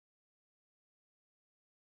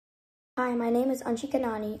Hi, my name is Anshi.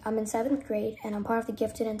 I'm in 7th grade and I'm part of the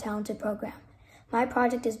Gifted and Talented program. My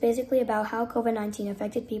project is basically about how COVID-19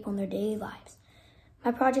 affected people in their daily lives.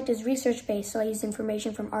 My project is research-based, so I use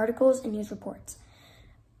information from articles and news reports.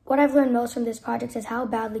 What I've learned most from this project is how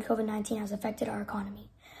badly COVID-19 has affected our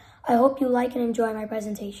economy. I hope you like and enjoy my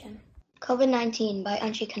presentation. COVID-19 by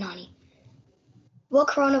Anshi. What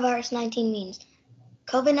coronavirus 19 means?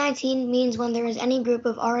 COVID-19 means when there is any group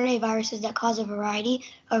of RNA viruses that cause a variety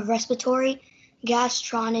of respiratory,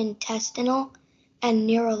 gastrointestinal, and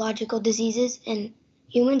neurological diseases in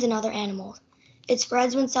humans and other animals. It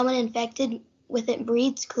spreads when someone infected with it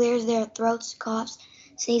breathes, clears their throats, coughs,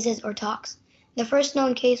 sneezes, or talks. The first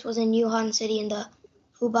known case was in Wuhan City in the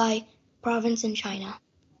Hubei province in China.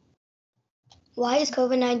 Why is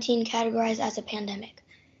COVID-19 categorized as a pandemic?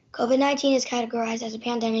 COVID-19 is categorized as a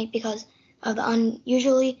pandemic because of the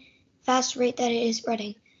unusually fast rate that it is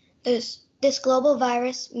spreading. This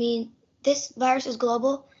virus is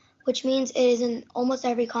global, which means it is in almost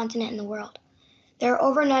every continent in the world. There are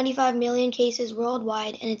over 95 million cases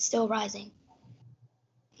worldwide, and it's still rising.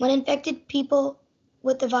 When infected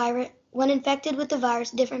with the virus,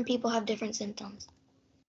 different people have different symptoms.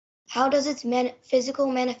 How does its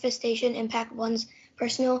physical manifestation impact one's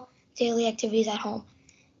personal daily activities at home?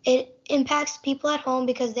 It impacts people at home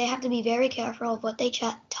because they have to be very careful of what they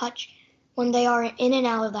touch when they are in and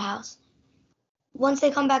out of the house. Once they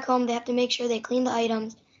come back home, they have to make sure they clean the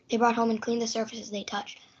items they brought home and clean the surfaces they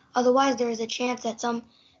touch. Otherwise, there is a chance that some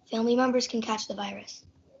family members can catch the virus.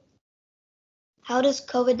 How does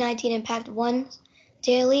COVID-19 impact one's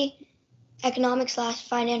daily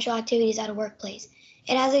economic/financial activities at a workplace?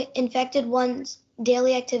 It has infected one's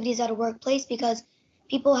daily activities at a workplace because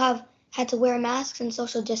people have had to wear masks and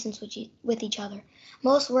social distance with each other.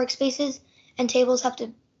 Most workspaces and tables have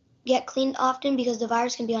to get cleaned often because the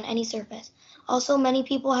virus can be on any surface. Also, many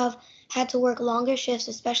people have had to work longer shifts,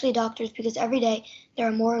 especially doctors, because every day there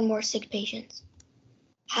are more and more sick patients.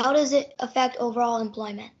 How does it affect overall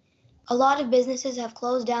employment? A lot of businesses have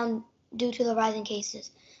closed down due to the rising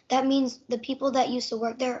cases. That means the people that used to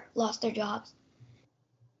work there lost their jobs.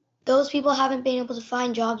 Those people haven't been able to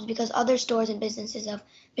find jobs because other stores and businesses have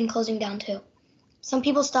been closing down too. Some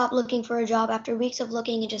people stopped looking for a job after weeks of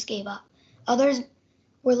looking and just gave up. Others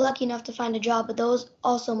were lucky enough to find a job, but those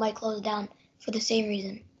also might close down for the same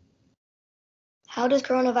reason. How does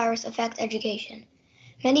coronavirus affect education?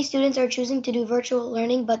 Many students are choosing to do virtual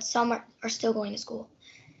learning, but some are still going to school.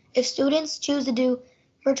 If students choose to do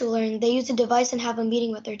virtual learning, they use a device and have a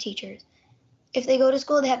meeting with their teachers. If they go to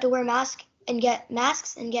school, they have to wear masks and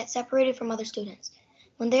get separated from other students.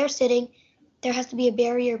 When they are sitting, there has to be a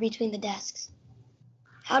barrier between the desks.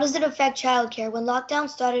 How does it affect childcare? When lockdown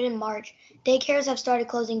started in March, daycares have started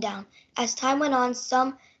closing down. As time went on,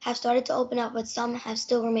 some have started to open up, but some have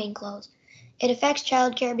still remained closed. It affects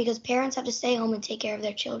childcare because parents have to stay home and take care of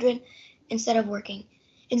their children instead of working.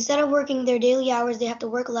 Instead of working their daily hours, they have to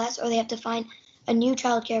work less or they have to find a new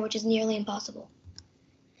childcare, which is nearly impossible.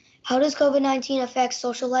 How does COVID-19 affect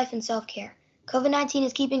social life and self-care? COVID-19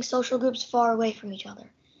 is keeping social groups far away from each other.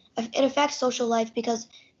 It affects social life because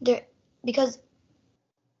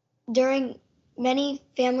during many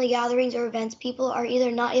family gatherings or events, people are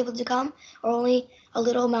either not able to come or only a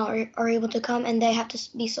little amount are able to come, and they have to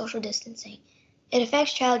be social distancing. It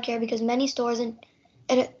affects childcare because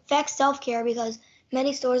it affects self-care because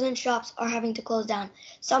many stores and shops are having to close down.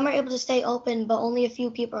 Some are able to stay open, but only a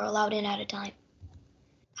few people are allowed in at a time.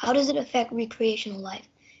 How does it affect recreational life?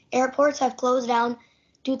 Airports have closed down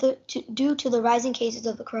due to the rising cases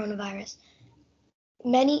of the coronavirus.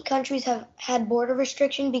 Many countries have had border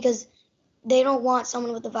restriction because they don't want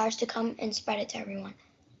someone with the virus to come and spread it to everyone.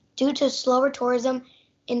 Due to slower tourism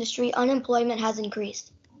industry, unemployment has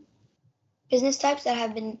increased. Business types that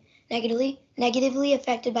have been negatively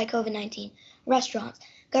affected by COVID-19. Restaurants.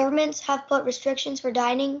 Governments have put restrictions for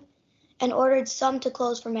dining and ordered some to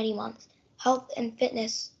close for many months. Health and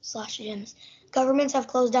fitness/gyms. Governments have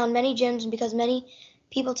closed down many gyms because many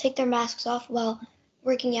people take their masks off while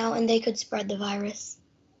working out and they could spread the virus.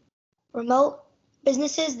 Remote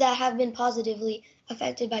businesses that have been positively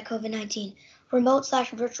affected by COVID-19.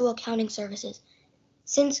 Remote/virtual accounting services.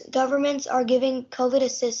 Since governments are giving COVID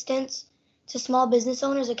assistance to small business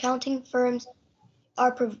owners, accounting firms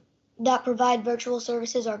that provide virtual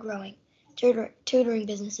services are growing. Tutoring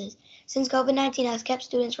businesses. Since COVID-19 has kept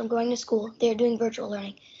students from going to school, they are doing virtual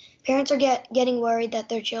learning. Parents are getting worried that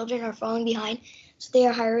their children are falling behind, so they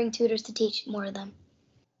are hiring tutors to teach more of them.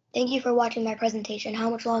 Thank you for watching my presentation. How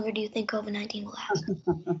much longer do you think COVID-19 will last?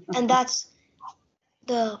 And that's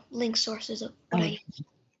the link sources of what I use.